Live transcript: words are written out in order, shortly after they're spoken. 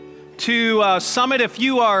to Summit. If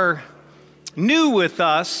you are new with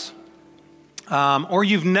us, or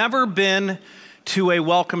you've never been to a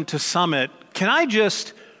Welcome to Summit, can I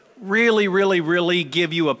just really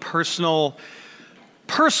give you a personal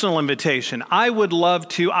invitation? I would love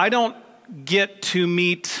to. I don't get to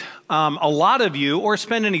meet a lot of you or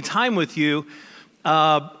spend any time with you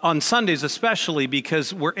on Sundays, especially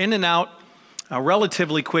because we're in and out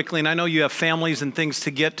relatively quickly, and I know you have families and things to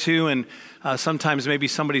get to, and sometimes maybe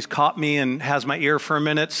somebody's caught me and has my ear for a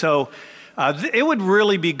minute. So it would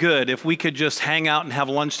really be good if we could just hang out and have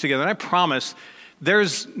lunch together. And I promise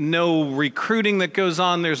there's no recruiting that goes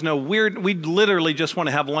on. There's no weird, we literally just want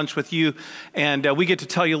to have lunch with you. And we get to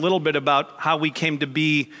tell you a little bit about how we came to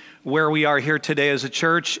be where we are here today as a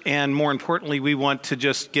church. And more importantly, we want to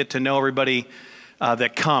just get to know everybody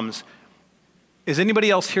that comes. Is anybody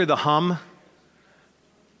else hear the hum?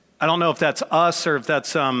 I don't know if that's us or if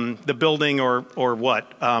that's the building or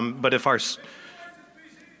what, but if our...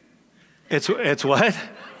 It's what?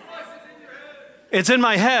 It's in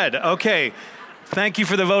my head. Okay. Thank you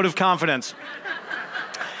for the vote of confidence.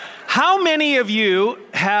 How many of you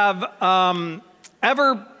have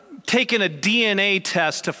ever taken a DNA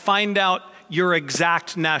test to find out your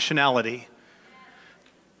exact nationality?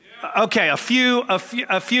 Okay, a few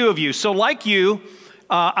of you. So like you,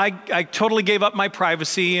 I totally gave up my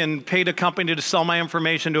privacy and paid a company to sell my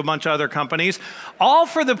information to a bunch of other companies, all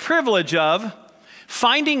for the privilege of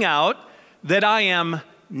finding out that I am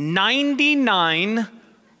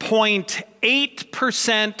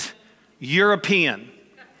 99.8% European.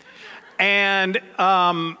 And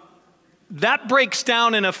that breaks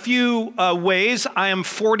down in a few ways. I am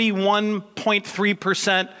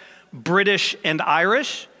 41.3% British and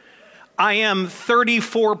Irish. I am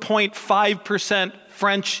 34.5%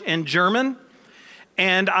 French and German.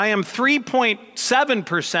 And I am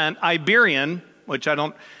 3.7% Iberian, which I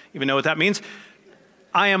don't even know what that means.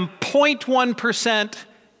 I am 0.1%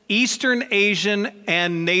 Eastern Asian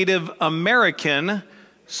and Native American,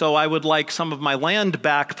 so I would like some of my land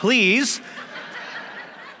back, please,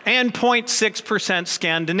 and 0.6%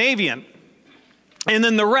 Scandinavian. And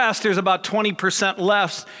then the rest, there's about 20%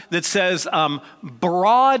 left that says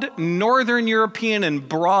broad Northern European and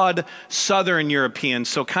broad Southern European,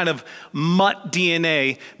 so kind of mutt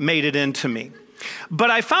DNA made it into me. But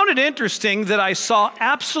I found it interesting that I saw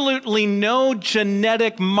absolutely no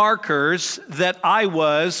genetic markers that I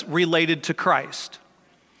was related to Christ.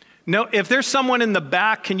 No, if there's someone in the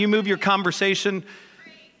back, can you move your conversation?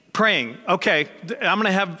 Praying. Okay, I'm going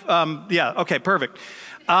to have, okay, perfect.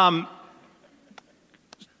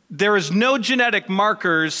 There is no genetic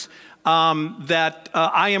markers that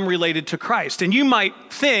I am related to Christ. And you might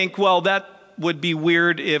think, well, that would be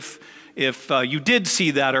weird if you did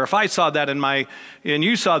see that, or if I saw that and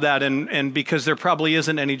you saw that, and because there probably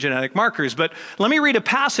isn't any genetic markers. But let me read a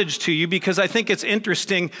passage to you because I think it's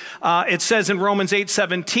interesting. It says in Romans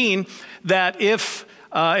 8:17 that if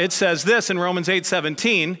it says this in Romans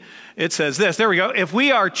 8:17, it says this. There we go. If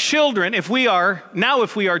we are children, then we are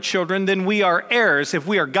heirs. If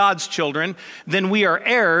we are God's children, then we are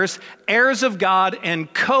heirs, heirs of God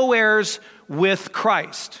and co-heirs with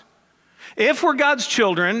Christ. If we're God's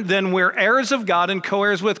children, then we're heirs of God and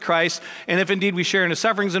co-heirs with Christ, and if indeed we share in his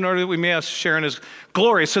sufferings in order that we may share in his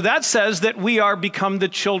glory. So that says that we are become the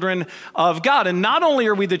children of God. And not only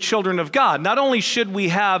are we the children of God, not only should we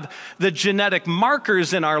have the genetic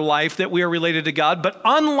markers in our life that we are related to God, but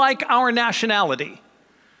unlike our nationality,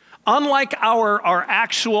 unlike our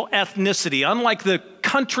actual ethnicity, unlike the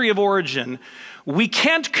country of origin, we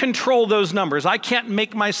can't control those numbers. I can't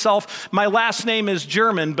make my last name is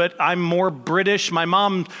German, but I'm more British. My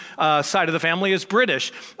mom's side of the family is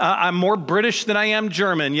British. I'm more British than I am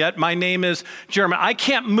German, yet my name is German. I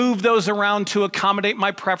can't move those around to accommodate my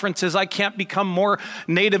preferences. I can't become more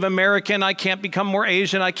Native American. I can't become more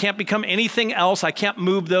Asian. I can't become anything else. I can't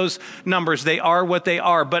move those numbers. They are what they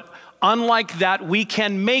are. But unlike that, we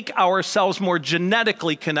can make ourselves more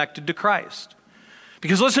genetically connected to Christ.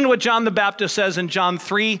 Because listen to what John the Baptist says in John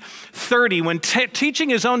 3:30, when teaching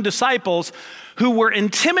his own disciples who were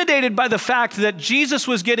intimidated by the fact that Jesus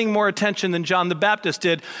was getting more attention than John the Baptist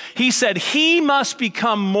did. He said, he must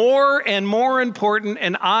become more and more important,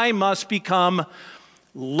 and I must become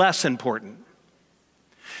less important.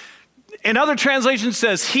 In other translations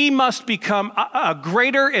says, he must become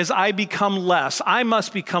greater as I become less. I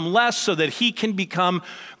must become less so that he can become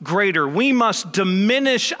greater. We must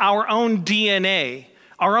diminish our own DNA,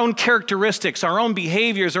 our own characteristics, our own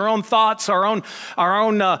behaviors, our own thoughts, our own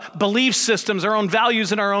belief systems, our own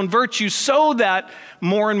values, and our own virtues, so that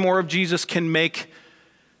more and more of Jesus can make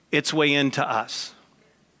its way into us.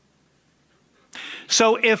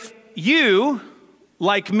 So if you,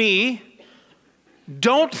 like me,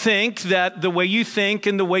 don't think that the way you think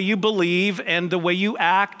and the way you believe and the way you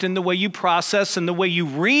act and the way you process and the way you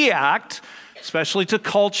react, especially to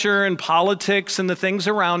culture and politics and the things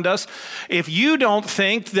around us, if you don't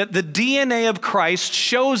think that the DNA of Christ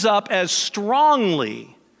shows up as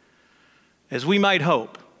strongly as we might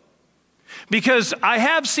hope. Because I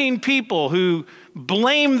have seen people who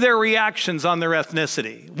blame their reactions on their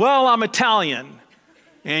ethnicity. Well, I'm Italian,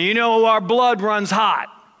 and you know our blood runs hot.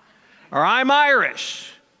 Or I'm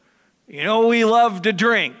Irish, you know we love to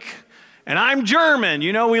drink. And I'm German,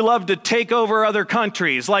 you know we love to take over other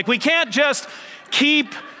countries. Like, we can't just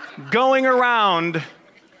keep going around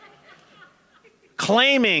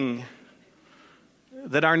claiming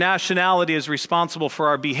that our nationality is responsible for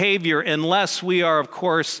our behavior unless we are, of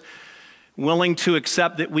course, willing to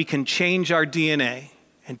accept that we can change our DNA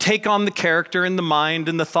and take on the character and the mind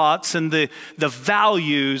and the thoughts and the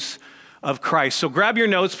values of Christ. So grab your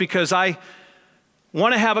notes, because I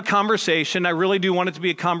want to have a conversation. I really do want it to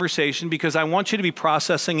be a conversation, because I want you to be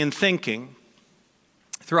processing and thinking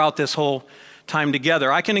throughout this whole time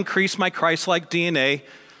together. I can increase my Christ-like DNA,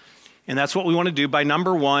 and that's what we want to do by,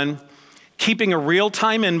 number one, keeping a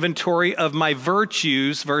real-time inventory of my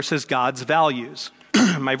virtues versus God's values.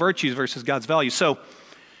 My virtues versus God's values. So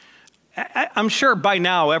I'm sure by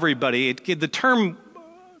now everybody, the term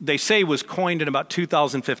they say was coined in about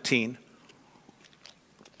 2015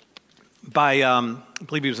 by, I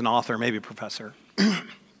believe he was an author, maybe a professor,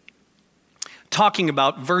 talking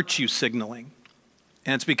about virtue signaling.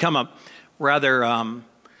 And it's become a rather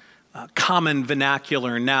common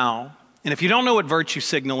vernacular now. And if you don't know what virtue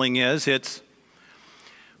signaling is, it's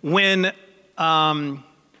when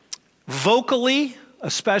vocally,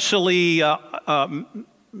 especially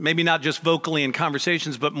maybe not just vocally in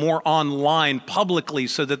conversations, but more online, publicly,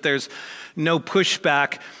 so that there's no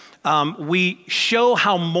pushback, we show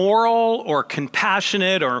how moral or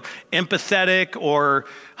compassionate or empathetic or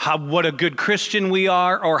what a good Christian we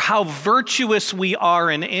are, or how virtuous we are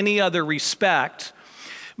in any other respect,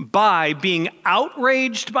 by being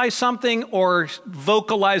outraged by something or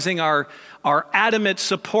vocalizing our adamant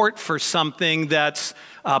support for something that's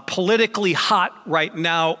politically hot right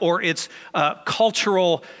now, or it's a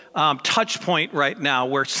cultural touch point right now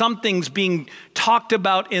where something's being talked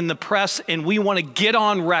about in the press and we want to get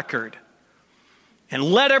on record and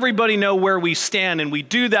let everybody know where we stand. And we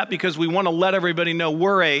do that because we want to let everybody know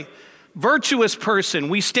we're a virtuous person.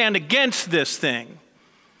 We stand against this thing,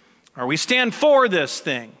 or we stand for this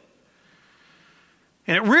thing.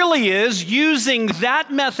 And it really is using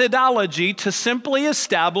that methodology to simply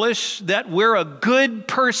establish that we're a good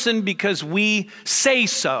person because we say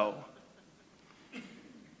so.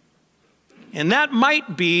 And that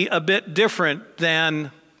might be a bit different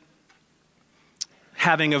than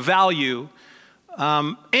having a value.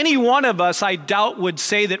 Any one of us, I doubt, would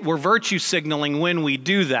say that we're virtue signaling when we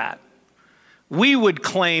do that. We would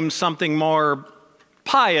claim something more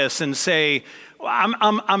pious and say,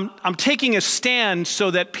 I'm taking a stand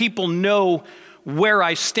so that people know where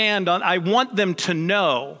I stand on. I want them to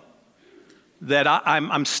know that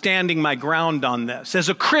I'm standing my ground on this. As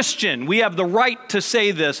a Christian, we have the right to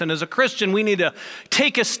say this, and as a Christian, we need to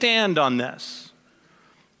take a stand on this.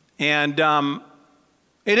 And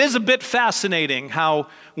it is a bit fascinating how,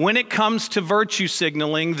 when it comes to virtue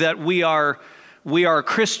signaling, that we are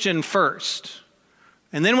Christian first.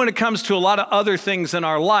 And then when it comes to a lot of other things in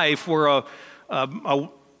our life, we're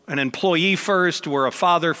an employee first, we're a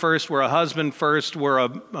father first, we're a husband first, we're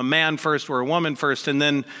a man first, we're a woman first, and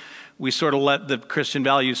then we sort of let the Christian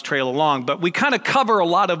values trail along. But we kind of cover a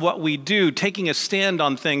lot of what we do, taking a stand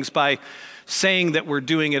on things by saying that we're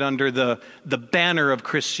doing it under the banner of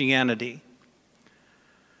Christianity.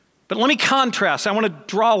 But let me contrast. I want to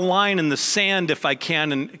draw a line in the sand, if I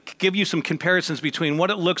can, and give you some comparisons between what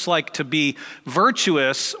it looks like to be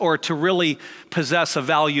virtuous or to really possess a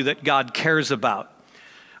value that God cares about.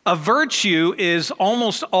 A virtue is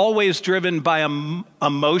almost always driven by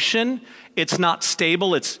emotion. It's not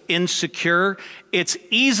stable. It's insecure. It's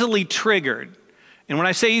easily triggered. And when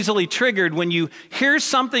I say easily triggered, when you hear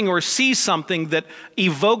something or see something that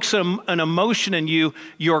evokes an emotion in you,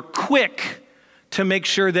 you're quick to make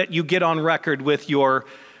sure that you get on record with your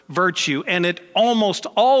virtue. And it almost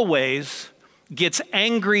always gets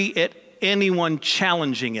angry at anyone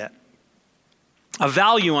challenging it. A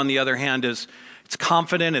value, on the other hand, it's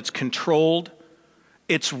confident, it's controlled,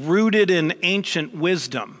 it's rooted in ancient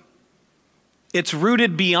wisdom. It's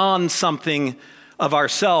rooted beyond something of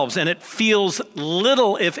ourselves, and it feels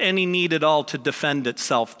little, if any, need at all to defend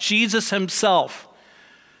itself. Jesus himself,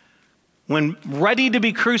 when ready to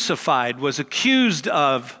be crucified, was accused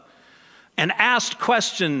of and asked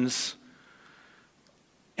questions,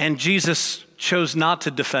 and Jesus chose not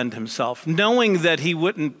to defend himself, knowing that he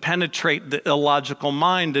wouldn't penetrate the illogical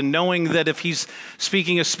mind, and knowing that if he's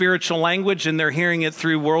speaking a spiritual language and they're hearing it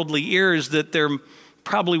through worldly ears, that there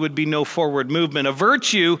probably would be no forward movement. A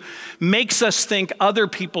virtue makes us think other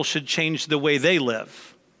people should change the way they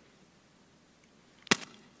live.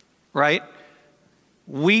 Right?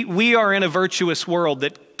 We are in a virtuous world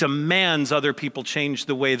that demands other people change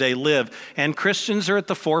the way they live. And Christians are at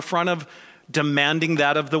the forefront of demanding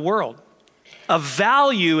that of the world. A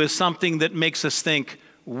value is something that makes us think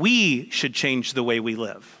we should change the way we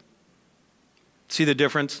live. See the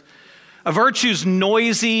difference? A virtue's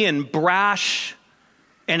noisy and brash,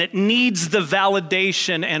 and it needs the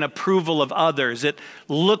validation and approval of others. It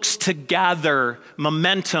looks to gather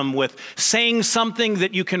momentum with saying something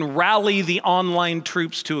that you can rally the online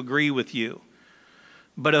troops to agree with you.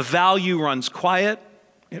 But a value runs quiet,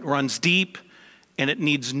 it runs deep, and it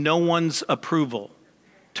needs no one's approval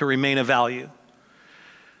to remain a value.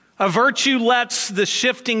 A virtue lets the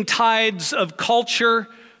shifting tides of culture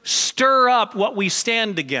stir up what we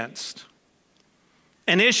stand against.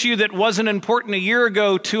 An issue that wasn't important a year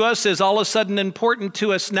ago to us is all of a sudden important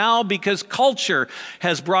to us now because culture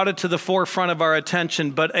has brought it to the forefront of our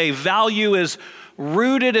attention. But a value is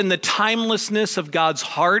rooted in the timelessness of God's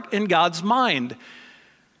heart and God's mind.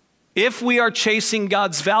 If we are chasing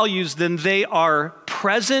God's values, then they are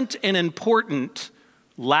present and important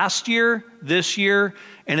last year, this year,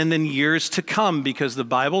 and in the years to come, because the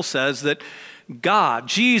Bible says that God,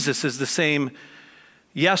 Jesus, is the same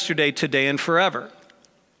yesterday, today, and forever.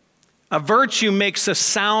 A virtue makes us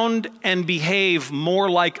sound and behave more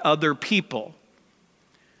like other people.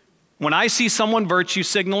 When I see someone virtue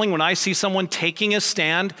signaling, when I see someone taking a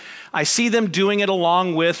stand, I see them doing it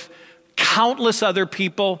along with countless other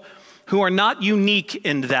people who are not unique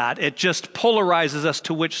in that. It just polarizes us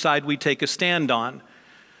to which side we take a stand on.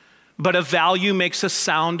 But a value makes us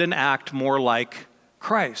sound and act more like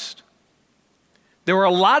Christ. There were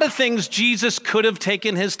a lot of things Jesus could have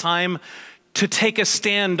taken his time to take a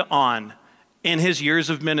stand on in his years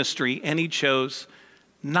of ministry, and he chose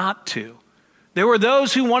not to. There were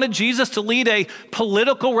those who wanted Jesus to lead a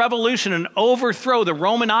political revolution and overthrow the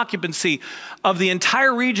Roman occupancy of the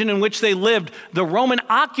entire region in which they lived, the Roman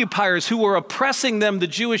occupiers who were oppressing them, the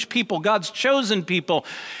Jewish people, God's chosen people.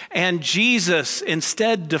 And Jesus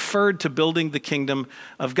instead deferred to building the kingdom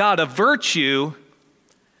of God. A virtue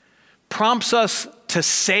prompts us to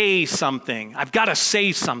say something. I've got to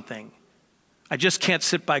say something. I just can't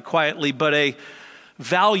sit by quietly. But a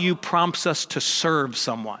value prompts us to serve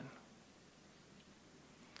someone.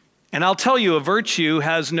 And I'll tell you, a virtue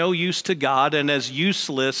has no use to God and is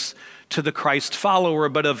useless to the Christ follower,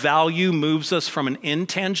 but a value moves us from an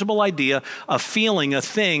intangible idea, a feeling, a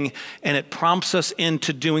thing, and it prompts us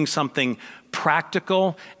into doing something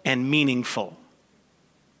practical and meaningful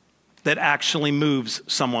that actually moves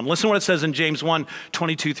someone. Listen to what it says in James 1,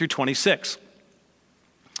 22 through 26.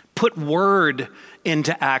 Put word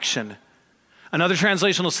into action. Another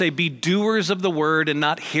translation will say, be doers of the word and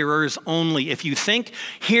not hearers only. If you think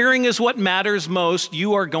hearing is what matters most,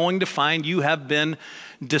 you are going to find you have been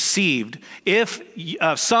deceived. If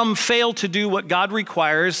some fail to do what God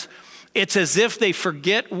requires, it's as if they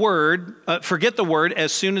forget the word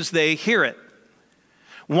as soon as they hear it.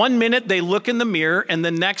 One minute they look in the mirror, and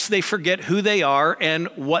the next they forget who they are and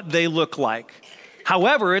what they look like.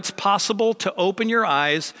 However, it's possible to open your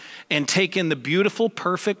eyes and take in the beautiful,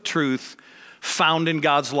 perfect truth found in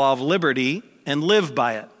God's law of liberty and live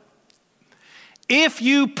by it. If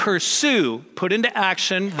you pursue, put into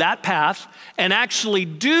action that path and actually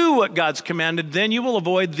do what God's commanded, then you will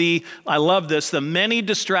avoid the many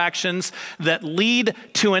distractions that lead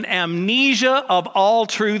to an amnesia of all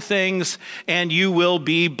true things, and you will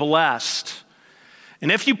be blessed.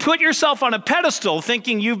 And if you put yourself on a pedestal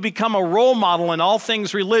thinking you've become a role model in all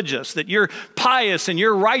things religious, that you're pious and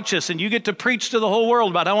you're righteous and you get to preach to the whole world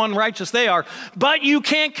about how unrighteous they are, but you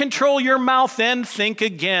can't control your mouth, then think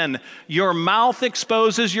again. Your mouth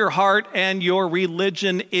exposes your heart and your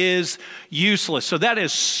religion is useless. So that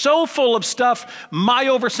is so full of stuff. My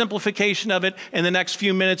oversimplification of it in the next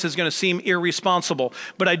few minutes is going to seem irresponsible.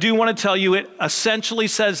 But I do want to tell you it essentially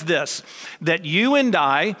says this, that you and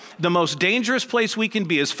I, the most dangerous place we can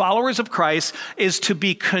be as followers of Christ is to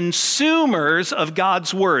be consumers of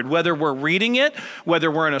God's word, whether we're reading it, whether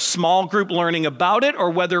we're in a small group learning about it, or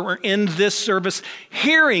whether we're in this service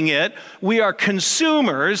hearing it. We are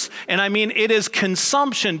consumers, and I mean it is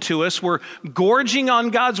consumption to us. We're gorging on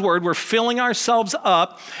God's word, we're filling ourselves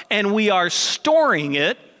up, and we are storing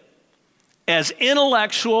it as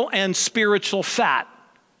intellectual and spiritual fat.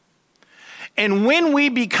 And when we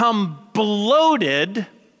become bloated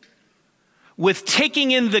with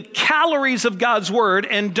taking in the calories of God's word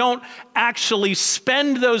and don't actually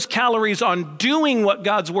spend those calories on doing what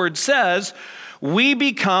God's word says, we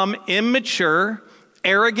become immature,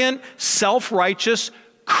 arrogant, self-righteous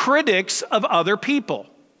critics of other people.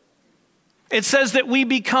 It says that we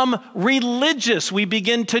become religious. We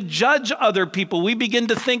begin to judge other people. We begin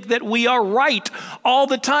to think that we are right all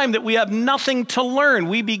the time, that we have nothing to learn.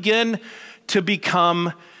 We begin to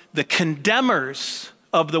become the condemners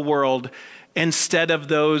of the world instead of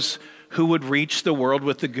those who would reach the world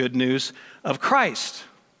with the good news of Christ.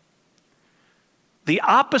 The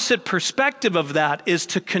opposite perspective of that is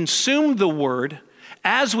to consume the word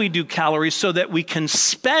as we do calories so that we can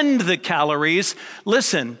spend the calories,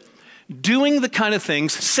 listen, doing the kind of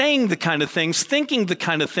things, saying the kind of things, thinking the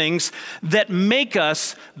kind of things that make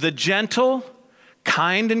us the gentle,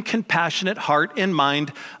 kind and compassionate heart and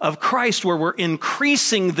mind of Christ, where we're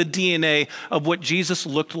increasing the DNA of what Jesus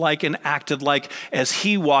looked like and acted like as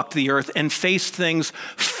he walked the earth and faced things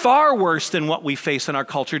far worse than what we face in our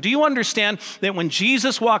culture. Do you understand that when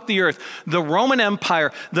Jesus walked the earth, the Roman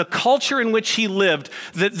Empire, the culture in which he lived,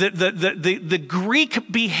 the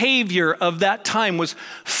Greek behavior of that time was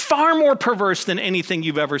far more perverse than anything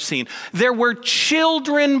you've ever seen? There were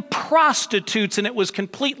children prostitutes, and it was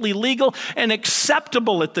completely legal and acceptable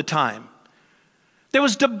at the time. There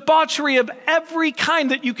was debauchery of every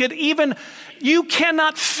kind that you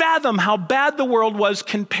cannot fathom how bad the world was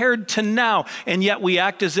compared to now. And yet we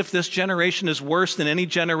act as if this generation is worse than any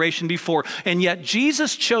generation before. And yet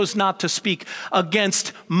Jesus chose not to speak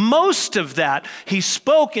against most of that. He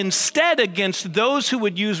spoke instead against those who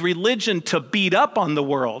would use religion to beat up on the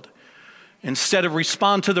world instead of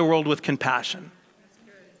respond to the world with compassion.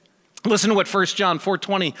 Listen to what 1 John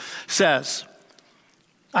 4:20 says.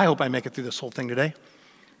 I hope I make it through this whole thing today.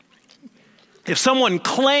 If someone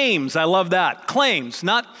claims, I love that, claims,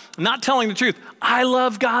 not telling the truth, I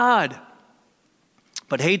love God,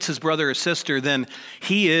 but hates his brother or sister, then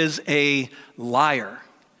he is a liar.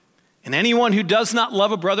 And anyone who does not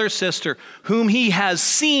love a brother or sister whom he has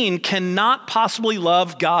seen cannot possibly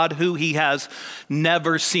love God who he has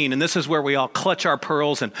never seen. And this is where we all clutch our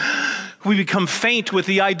pearls and we become faint with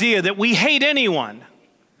the idea that we hate anyone.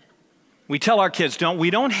 We tell our kids, we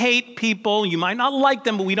don't hate people. You might not like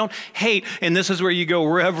them, but we don't hate. And this is where you go,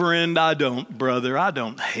 Reverend, I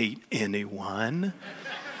don't hate anyone.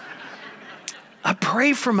 I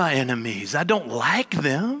pray for my enemies. I don't like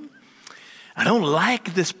them. I don't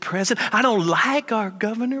like this president. I don't like our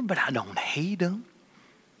governor, but I don't hate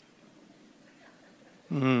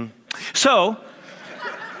him. So,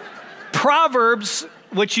 Proverbs,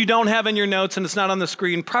 which you don't have in your notes and it's not on the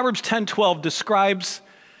screen, Proverbs 10:12 describes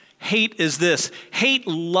hate is this. Hate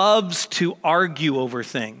loves to argue over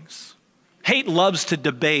things. Hate loves to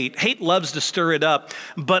debate. Hate loves to stir it up.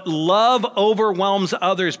 But love overwhelms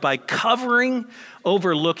others by covering,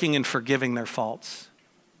 overlooking, and forgiving their faults.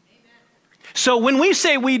 So when we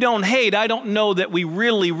say we don't hate, I don't know that we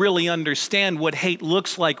really understand what hate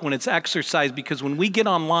looks like when it's exercised, because when we get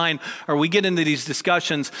online or we get into these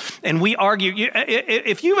discussions and we argue,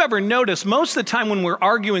 if you've ever noticed, most of the time when we're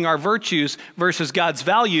arguing our virtues versus God's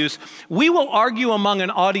values, we will argue among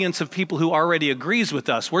an audience of people who already agrees with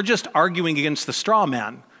us. We're just arguing against the straw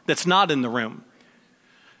man that's not in the room.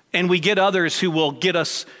 And we get others who will get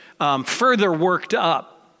us further worked up.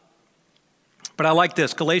 But I like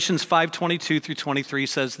this. Galatians 5:22 through 23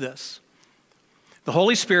 says this. The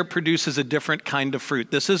Holy Spirit produces a different kind of fruit.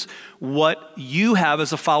 This is what you have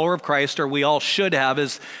as a follower of Christ, or we all should have,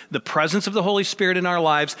 is the presence of the Holy Spirit in our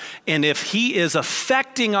lives. And if he is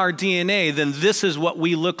affecting our DNA, then this is what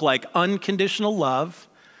we look like. Unconditional love,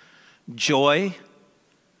 joy,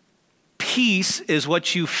 peace is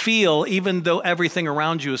what you feel even though everything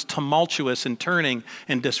around you is tumultuous and turning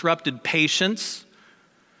and disrupted. Patience,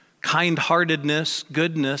 kind-heartedness,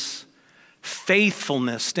 goodness,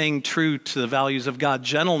 faithfulness, staying true to the values of God,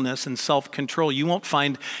 gentleness, and self-control. You won't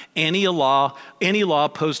find any law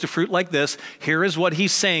opposed to fruit like this. Here is what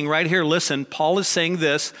he's saying right here. Listen, Paul is saying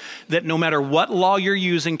this, that no matter what law you're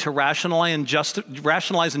using to rationalize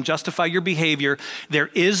and justify your behavior,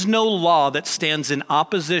 there is no law that stands in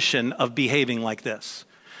opposition of behaving like this.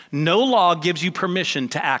 No law gives you permission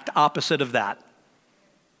to act opposite of that.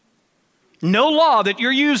 No law that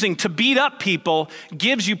you're using to beat up people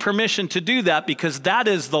gives you permission to do that, because that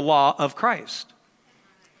is the law of Christ.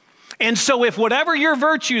 And so if whatever your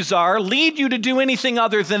virtues are lead you to do anything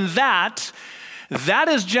other than that, that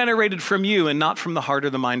is generated from you and not from the heart or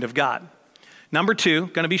the mind of God. Number two,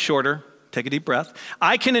 going to be shorter. Take a deep breath.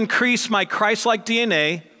 I can increase my Christ-like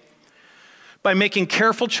DNA by making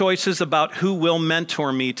careful choices about who will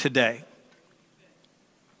mentor me today.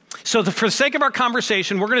 So for the sake of our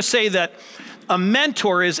conversation, we're going to say that a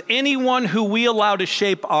mentor is anyone who we allow to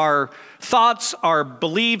shape our thoughts, our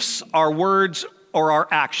beliefs, our words, or our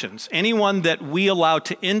actions. Anyone that we allow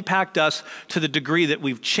to impact us to the degree that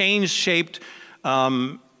we've changed, shaped,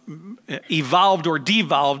 evolved, or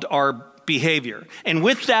devolved our behavior. And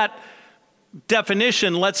with that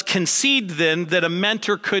definition, let's concede then that a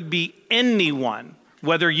mentor could be anyone,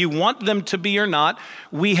 whether you want them to be or not.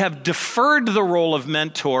 We have deferred the role of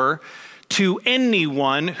mentor to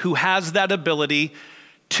anyone who has that ability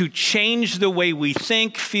to change the way we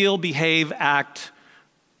think, feel, behave, act,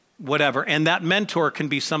 whatever. And that mentor can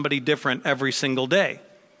be somebody different every single day.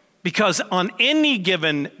 Because on any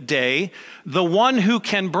given day, the one who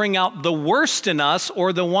can bring out the worst in us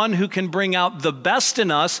or the one who can bring out the best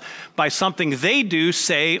in us by something they do,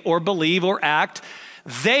 say, or believe, or act,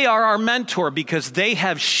 they are our mentor because they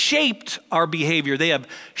have shaped our behavior. They have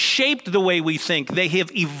shaped the way we think. They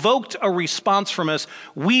have evoked a response from us.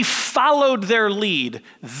 We followed their lead.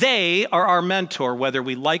 They are our mentor, whether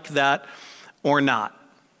we like that or not.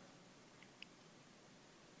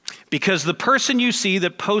 Because the person you see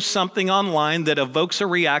that posts something online that evokes a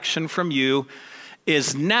reaction from you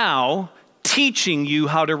is now teaching you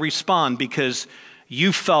how to respond because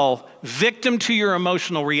you fell victim to your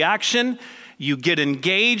emotional reaction, you get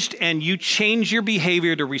engaged, and you change your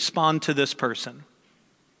behavior to respond to this person.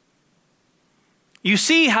 You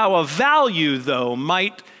see how a value, though,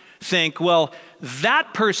 might think, well,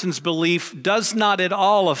 that person's belief does not at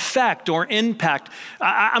all affect or impact.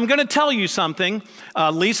 I'm going to tell you something.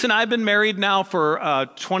 Lisa and I have been married now for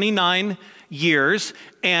 29 years.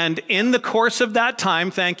 And in the course of that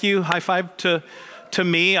time, thank you, high five to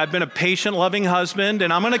me. I've been a patient, loving husband,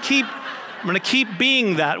 and I'm going to keep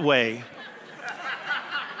being that way.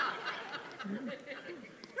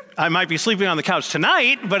 I might be sleeping on the couch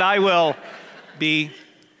tonight, but I will be.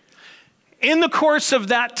 In the course of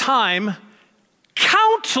that time,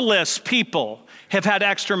 countless people have had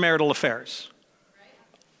extramarital affairs.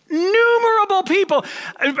 Innumerable people.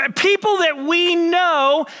 People that we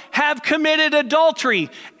know have committed adultery,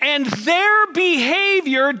 and their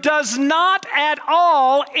behavior does not at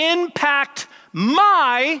all impact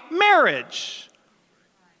my marriage.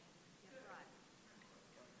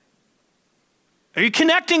 Are you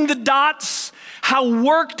connecting the dots? How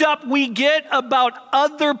worked up we get about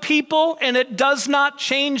other people, and it does not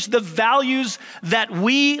change the values that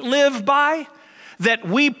we live by, that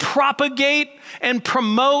we propagate and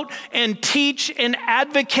promote and teach and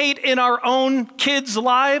advocate in our own kids'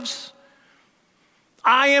 lives.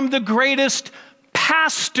 I am the greatest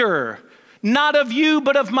pastor, not of you,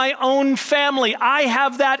 but of my own family. I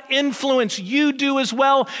have that influence. You do as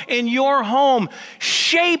well in your home.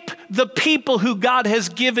 Shape the people who God has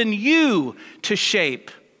given you to shape.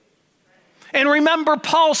 And remember,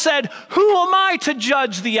 Paul said, who am I to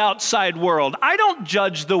judge the outside world? I don't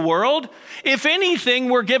judge the world. If anything,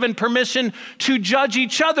 we're given permission to judge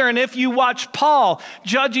each other. And if you watch Paul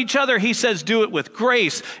judge each other, he says, do it with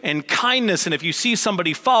grace and kindness. And if you see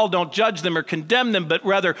somebody fall, don't judge them or condemn them, but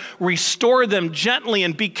rather restore them gently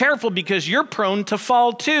and be careful because you're prone to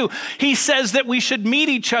fall too. He says that we should meet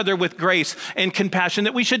each other with grace and compassion,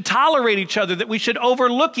 that we should tolerate each other, that we should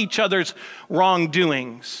overlook each other's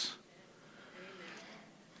wrongdoings.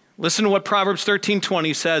 Listen to what Proverbs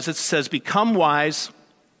 13:20 says. It says, become wise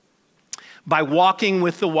by walking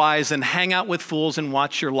with the wise and hang out with fools and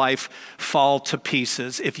watch your life fall to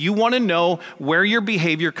pieces. If you want to know where your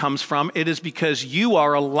behavior comes from, it is because you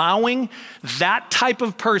are allowing that type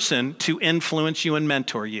of person to influence you and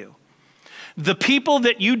mentor you. The people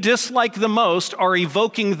that you dislike the most are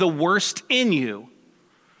evoking the worst in you.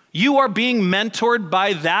 You are being mentored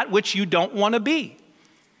by that which you don't want to be.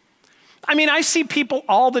 I mean, I see people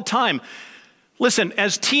all the time. Listen,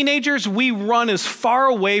 as teenagers, we run as far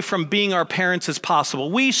away from being our parents as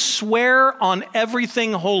possible. We swear on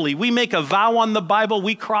everything holy. We make a vow on the Bible.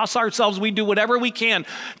 We cross ourselves. We do whatever we can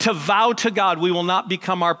to vow to God we will not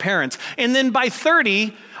become our parents. And then by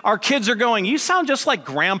 30, our kids are going, you sound just like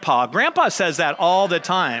Grandpa. Grandpa says that all the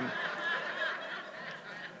time.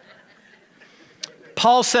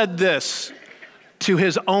 Paul said this to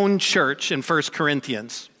his own church in 1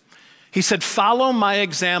 Corinthians. He said, follow my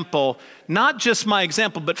example, not just my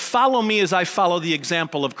example, but follow me as I follow the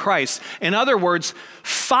example of Christ. In other words,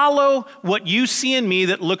 follow what you see in me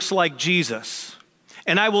that looks like Jesus.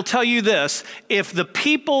 And I will tell you this, if the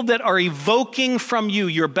people that are evoking from you,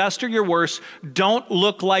 your best or your worst, don't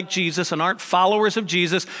look like Jesus and aren't followers of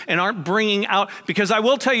Jesus and aren't bringing out, because I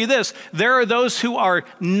will tell you this, there are those who are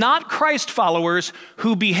not Christ followers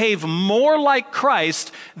who behave more like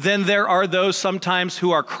Christ than there are those sometimes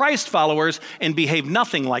who are Christ followers and behave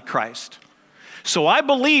nothing like Christ. So I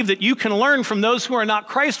believe that you can learn from those who are not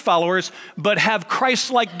Christ followers, but have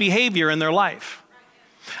Christ-like behavior in their life.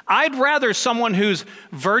 I'd rather someone who's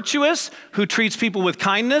virtuous, who treats people with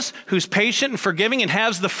kindness, who's patient and forgiving and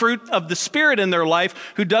has the fruit of the Spirit in their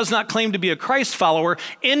life, who does not claim to be a Christ follower,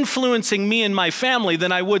 influencing me and my family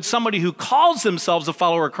than I would somebody who calls themselves a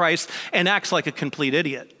follower of Christ and acts like a complete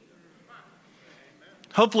idiot.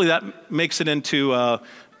 Hopefully that makes it into,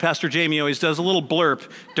 Pastor Jamie always does a little blurb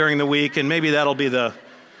during the week, and maybe that'll be the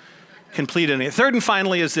complete idiot. Third and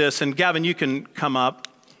finally is this, and Gavin, you can come up.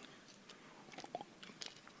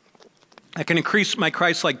 I can increase my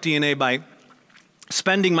Christ-like DNA by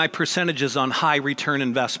spending my percentages on high return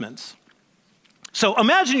investments. So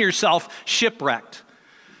imagine yourself shipwrecked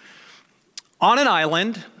on an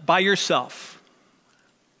island by yourself,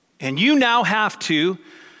 and you now have to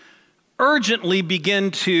urgently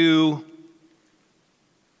begin to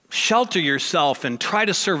shelter yourself and try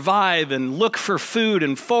to survive and look for food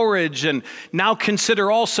and forage, and now consider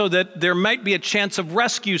also that there might be a chance of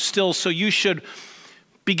rescue still, so you should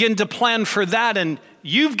begin to plan for that, and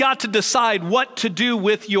you've got to decide what to do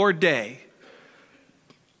with your day,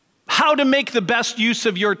 how to make the best use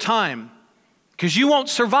of your time, because you won't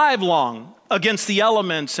survive long against the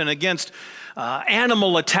elements and against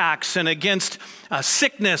animal attacks and against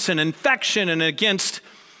sickness and infection and against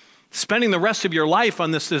spending the rest of your life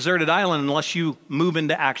on this deserted island unless you move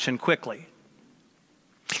into action quickly.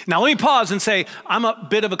 Now let me pause and say, I'm a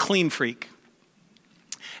bit of a clean freak.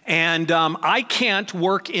 And I can't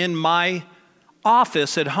work in my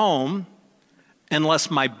office at home unless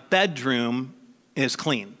my bedroom is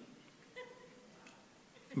clean.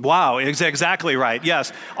 Wow, exactly right.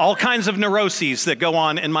 Yes, all kinds of neuroses that go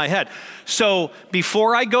on in my head. So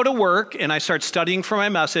before I go to work and I start studying for my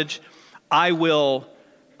message, I will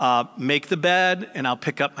make the bed, and I'll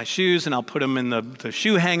pick up my shoes and I'll put them in the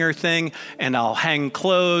shoe hanger thing, and I'll hang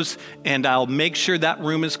clothes, and I'll make sure that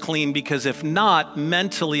room is clean, because if not,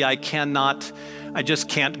 mentally I just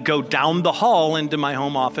can't go down the hall into my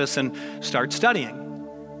home office and start studying.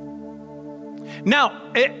 Now,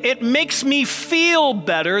 it makes me feel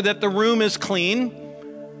better that the room is clean,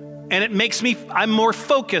 and I'm more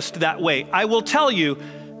focused that way. I will tell you,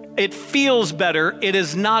 it feels better. It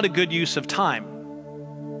is not a good use of time,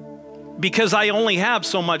 because I only have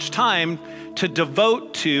so much time to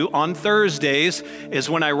devote to. On Thursdays is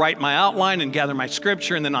when I write my outline and gather my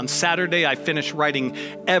scripture, and then on Saturday I finish writing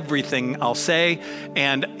everything I'll say.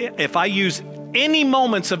 And if I use any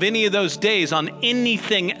moments of any of those days on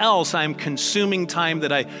anything else, I'm consuming time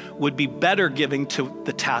that I would be better giving to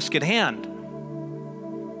the task at hand.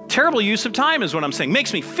 Terrible use of time is what I'm saying.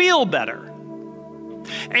 Makes me feel better.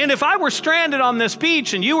 And if I were stranded on this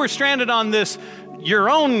beach and you were stranded on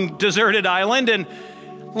your own deserted island, and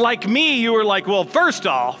like me, you were like, well, first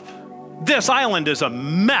off, this island is a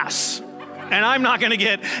mess, and I'm not gonna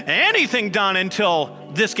get anything done until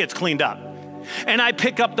this gets cleaned up. And I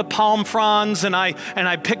pick up the palm fronds, and I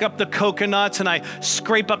pick up the coconuts, and I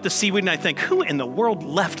scrape up the seaweed, and I think, who in the world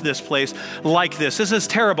left this place like this? This is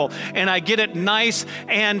terrible. And I get it nice,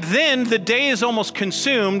 and then the day is almost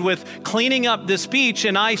consumed with cleaning up this beach,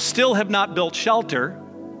 and I still have not built shelter.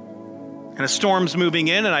 And a storm's moving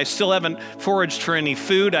in, and I still haven't foraged for any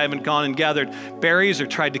food. I haven't gone and gathered berries or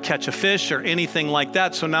tried to catch a fish or anything like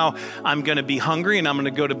that. So now I'm going to be hungry, and I'm going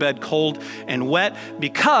to go to bed cold and wet,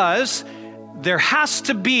 because there has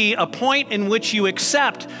to be a point in which you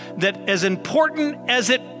accept that as important as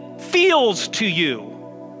it feels to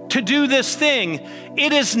you to do this thing,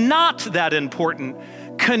 it is not that important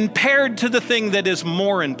compared to the thing that is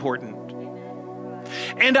more important.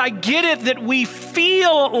 And I get it that we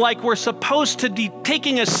feel like we're supposed to be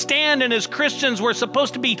taking a stand, and as Christians, we're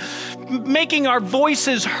supposed to be making our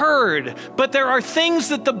voices heard. But there are things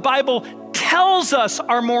that the Bible tells us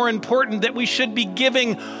are more important that we should be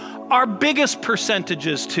giving our biggest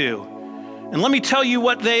percentages to. And let me tell you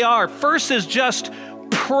what they are. First is just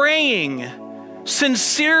praying,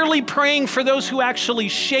 sincerely praying for those who actually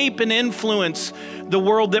shape and influence the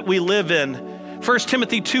world that we live in. 1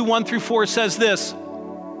 Timothy 2:1-4 says this: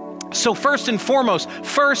 So first and foremost,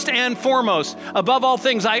 above all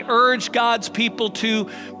things, I urge God's people to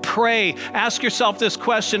pray. Ask yourself this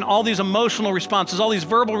question, all these emotional responses, all these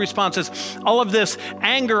verbal responses, all of this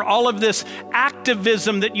anger, all of this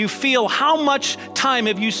activism that you feel, how much time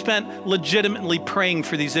have you spent legitimately praying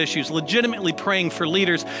for these issues, legitimately praying for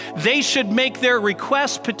leaders? They should make their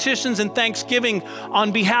requests, petitions, and thanksgiving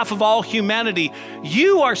on behalf of all humanity.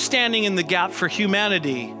 You are standing in the gap for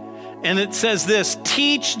humanity. And it says this,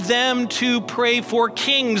 teach them to pray for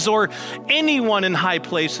kings or anyone in high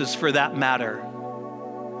places for that matter.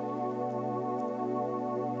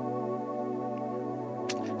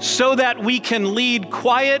 So that we can lead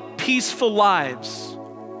quiet, peaceful lives.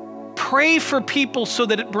 Pray for people so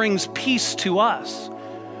that it brings peace to us.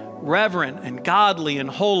 Reverent and godly and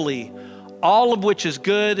holy, all of which is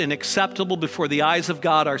good and acceptable before the eyes of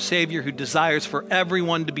God, our Savior, who desires for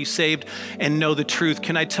everyone to be saved and know the truth.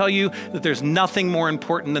 Can I tell you that there's nothing more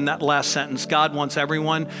important than that last sentence? God wants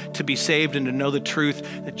everyone to be saved and to know the truth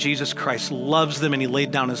that Jesus Christ loves them and he laid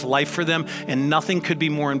down his life for them. And nothing could be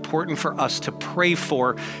more important for us to pray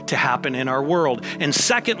for to happen in our world. And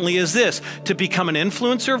secondly is this, to become an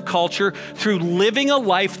influencer of culture through living a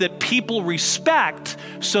life that people respect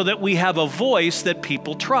so that we have a voice that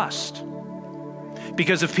people trust.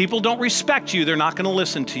 Because if people don't respect you, they're not going to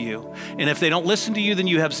listen to you. And if they don't listen to you, then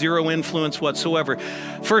you have zero influence whatsoever.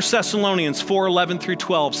 1 Thessalonians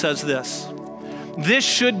 4:11-12 says this. This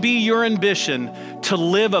should be your ambition, to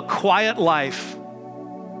live a quiet life.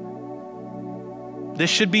 This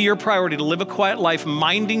should be your priority, to live a quiet life,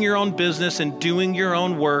 minding your own business and doing your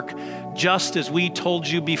own work, just as we told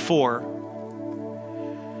you before.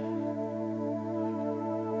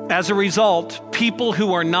 As a result, people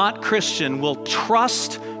who are not Christian will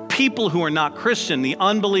trust people who are not Christian. The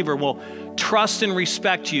unbeliever will trust and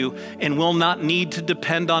respect you and will not need to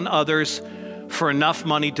depend on others for enough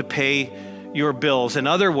money to pay your bills. In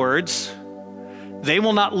other words, they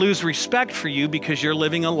will not lose respect for you because you're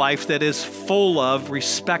living a life that is full of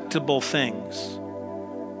respectable things.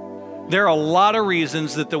 There are a lot of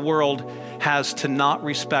reasons that the world has to not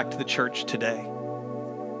respect the church today.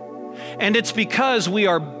 And it's because we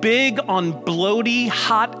are big on bloaty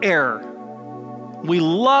hot air. We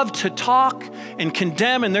love to talk and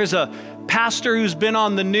condemn, and there's a pastor who's been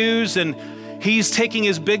on the news and he's taking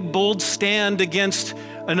his big bold stand against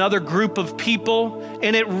another group of people,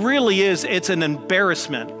 and it really is, it's an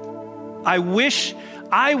embarrassment. I wish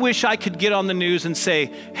I could get on the news and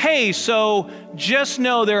say, hey, so just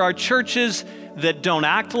know there are churches that don't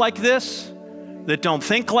act like this, that don't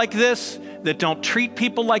think like this, that don't treat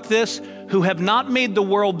people like this, who have not made the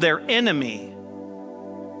world their enemy,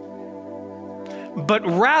 but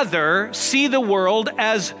rather see the world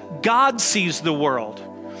as God sees the world.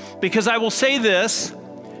 Because I will say this,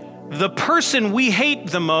 the person we hate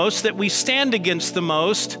the most, that we stand against the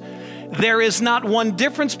most, there is not one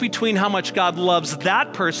difference between how much God loves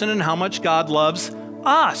that person and how much God loves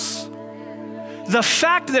us. The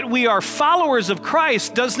fact that we are followers of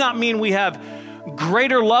Christ does not mean we have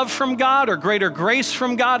greater love from God or greater grace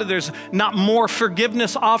from God, or there's not more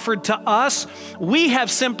forgiveness offered to us. We have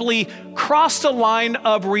simply crossed a line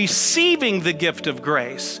of receiving the gift of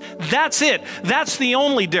grace. That's it. That's the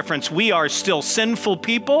only difference. We are still sinful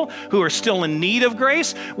people who are still in need of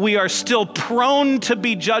grace. We are still prone to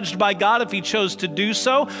be judged by God if he chose to do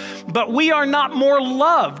so, but we are not more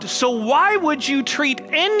loved. So why would you treat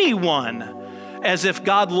anyone as if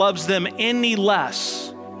God loves them any less?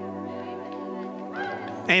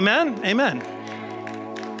 Amen? Amen.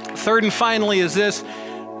 Third and finally is this.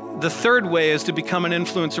 The third way is to become an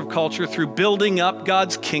influencer of culture through building up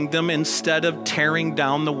God's kingdom instead of tearing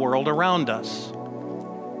down the world around us.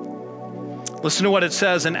 Listen to what it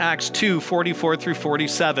says in Acts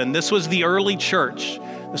 2:44-47. This was the early church.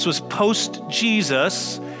 This was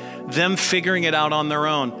post-Jesus, them figuring it out on their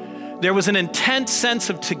own. There was an intense sense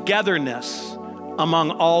of togetherness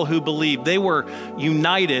among all who believed. They were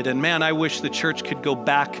united, and man, I wish the church could go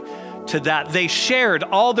back to that. They shared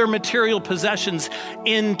all their material possessions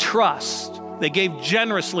in trust. They gave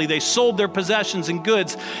generously. They sold their possessions and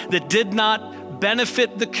goods that did not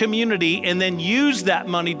benefit the community and then used that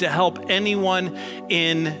money to help anyone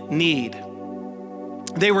in need.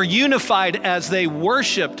 They were unified as they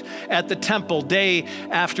worshiped at the temple day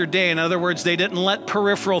after day. In other words, they didn't let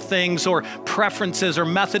peripheral things or preferences or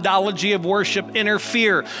methodology of worship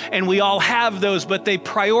interfere. And we all have those, but they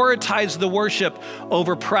prioritized the worship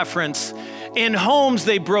over preference. In homes,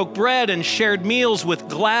 they broke bread and shared meals with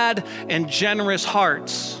glad and generous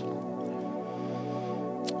hearts.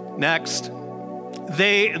 Next,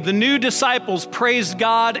 the new disciples praised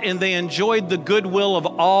God and they enjoyed the goodwill of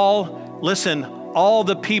all, listen, all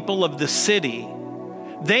the people of the city.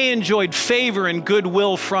 They enjoyed favor and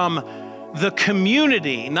goodwill from the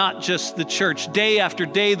community, not just the church. Day after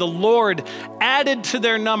day, the Lord added to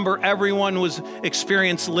their number. Everyone was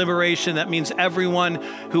experiencing liberation. That means everyone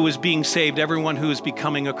who was being saved, everyone who was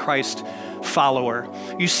becoming a Christ follower.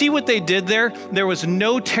 You see what they did there? There was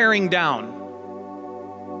no tearing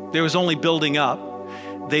down. There was only building up.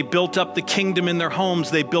 They built up the kingdom in their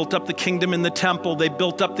homes. They built up the kingdom in the temple. They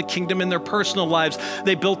built up the kingdom in their personal lives.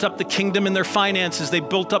 They built up the kingdom in their finances. They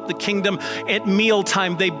built up the kingdom at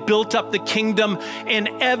mealtime. They built up the kingdom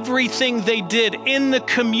in everything they did. In the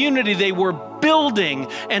community, they were building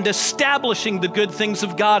and establishing the good things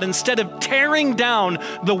of God instead of tearing down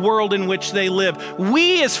the world in which they live.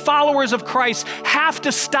 We as followers of Christ have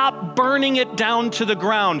to stop burning it down to the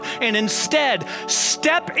ground and instead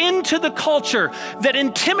step into the culture that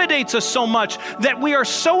intimidates us so much, that we are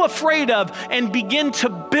so afraid of, and begin to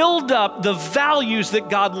build up the values that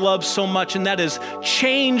God loves so much, and that is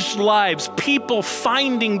changed lives, people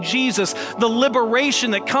finding Jesus, the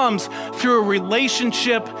liberation that comes through a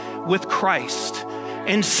relationship with Christ.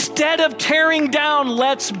 Instead of tearing down,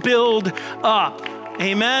 let's build up.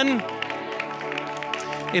 Amen.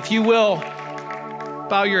 If you will,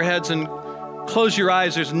 bow your heads and close your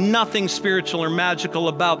eyes. There's nothing spiritual or magical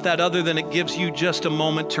about that other than it gives you just a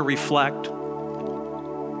moment to reflect.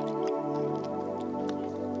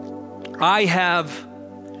 I have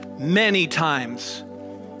many times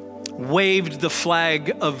waved the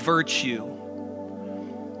flag of virtue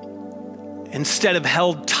instead of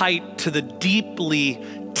held tight to the deeply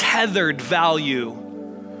tethered value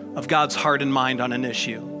of God's heart and mind on an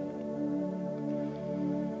issue.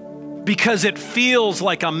 Because it feels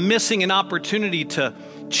like I'm missing an opportunity to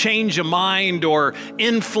change a mind or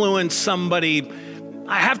influence somebody.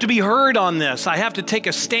 I have to be heard on this. I have to take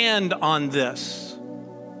a stand on this.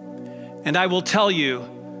 And I will tell you,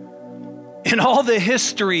 in all the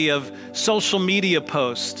history of social media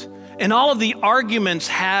posts, and all of the arguments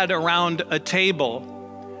had around a table,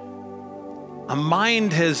 a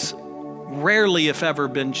mind has rarely, if ever,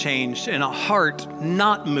 been changed, and a heart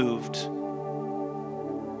not moved.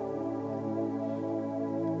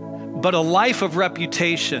 But a life of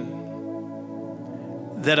reputation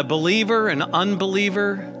that a believer, an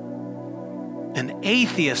unbeliever, an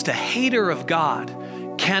atheist, a hater of God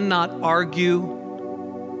cannot argue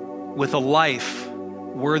with a life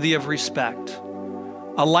worthy of respect.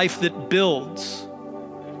 A life that builds,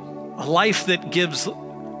 a life that gives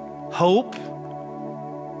hope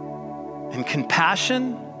and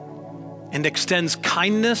compassion and extends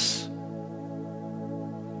kindness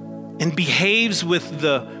and behaves with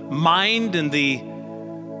the mind and the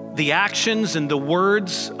actions and the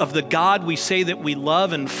words of the God we say that we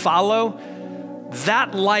love and follow.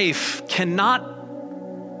 That life cannot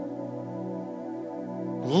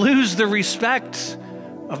lose the respect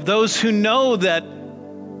of those who know that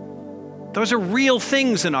those are real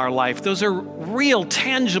things in our life. Those are real,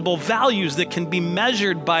 tangible values that can be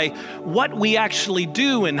measured by what we actually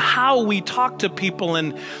do and how we talk to people,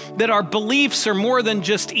 and that our beliefs are more than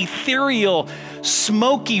just ethereal,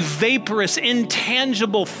 smoky, vaporous,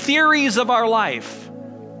 intangible theories of our life.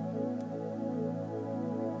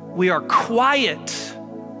 We are quiet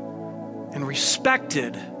and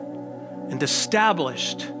respected and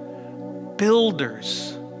established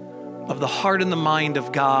builders of the heart and the mind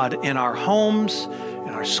of God in our homes, in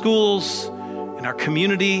our schools, in our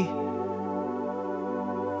community.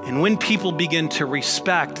 And when people begin to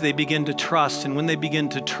respect, they begin to trust. And when they begin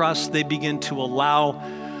to trust, they begin to allow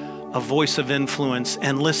a voice of influence.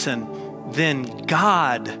 And listen, then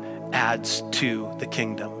God adds to the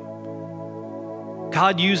kingdom.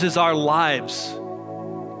 God uses our lives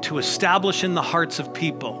to establish in the hearts of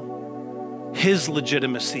people His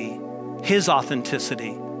legitimacy, His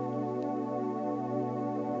authenticity.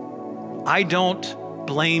 I don't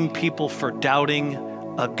blame people for doubting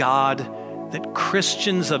a God that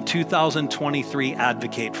Christians of 2023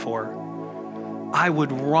 advocate for. I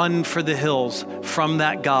would run for the hills from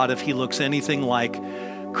that God if He looks anything like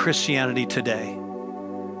Christianity today.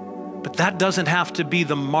 But that doesn't have to be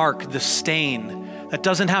the mark, the stain. That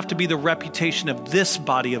doesn't have to be the reputation of this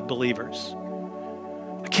body of believers.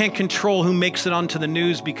 I can't control who makes it onto the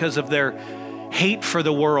news because of their hate for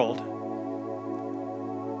the world.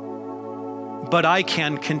 But I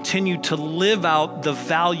can continue to live out the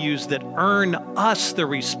values that earn us the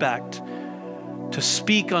respect to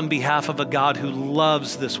speak on behalf of a God who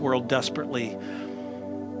loves this world desperately.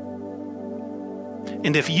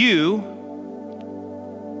 And if you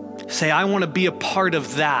say, I want to be a part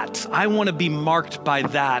of that, I want to be marked by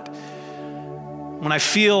that, when I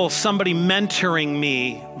feel somebody mentoring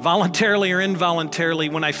me, voluntarily or involuntarily,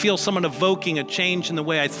 when I feel someone evoking a change in the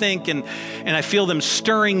way I think, and I feel them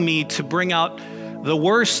stirring me to bring out the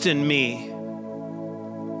worst in me,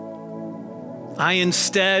 I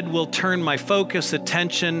instead will turn my focus,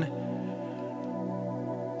 attention,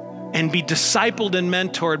 and be discipled and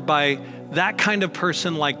mentored by that kind of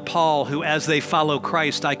person like Paul, who as they follow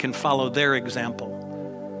Christ, I can follow their example.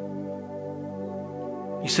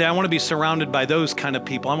 You say, I want to be surrounded by those kind of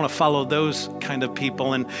people. I want to follow those kind of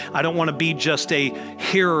people. And I don't want to be just a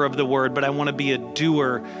hearer of the word, but I want to be a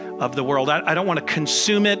doer of the world. I don't want to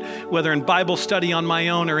consume it, whether in Bible study on my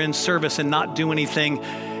own or in service, and not do anything.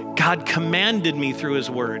 God commanded me through his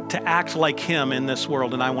word to act like him in this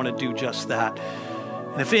world, and I want to do just that.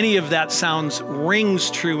 And if any of that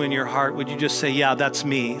rings true in your heart, would you just say, yeah, that's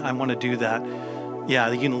me. I want to do that.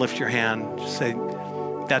 Yeah, you can lift your hand. Just say,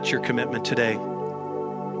 that's your commitment today.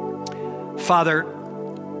 Father,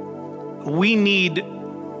 we need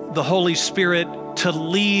the Holy Spirit to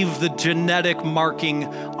leave the genetic marking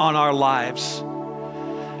on our lives.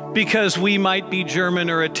 Because we might be German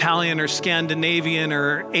or Italian or Scandinavian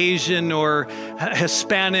or Asian or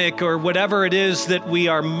Hispanic or whatever it is that we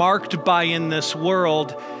are marked by in this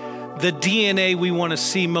world, the DNA we want to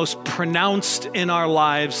see most pronounced in our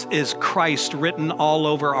lives is Christ written all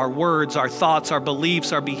over our words, our thoughts, our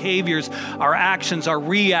beliefs, our behaviors, our actions, our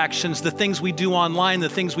reactions, the things we do online, the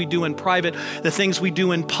things we do in private, the things we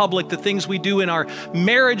do in public, the things we do in our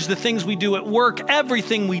marriage, the things we do at work,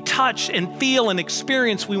 everything we touch and feel and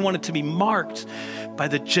experience, we want it to be marked by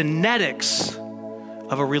the genetics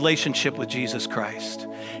of a relationship with Jesus Christ.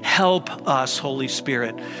 Help us, Holy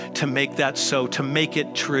Spirit, to make that so, to make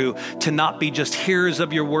it true, to not be just hearers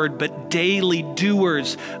of your word, but daily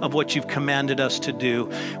doers of what you've commanded us to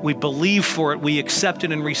do. We believe for it, we accept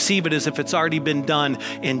it and receive it as if it's already been done.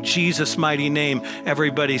 In Jesus' mighty name,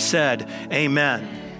 everybody said, amen.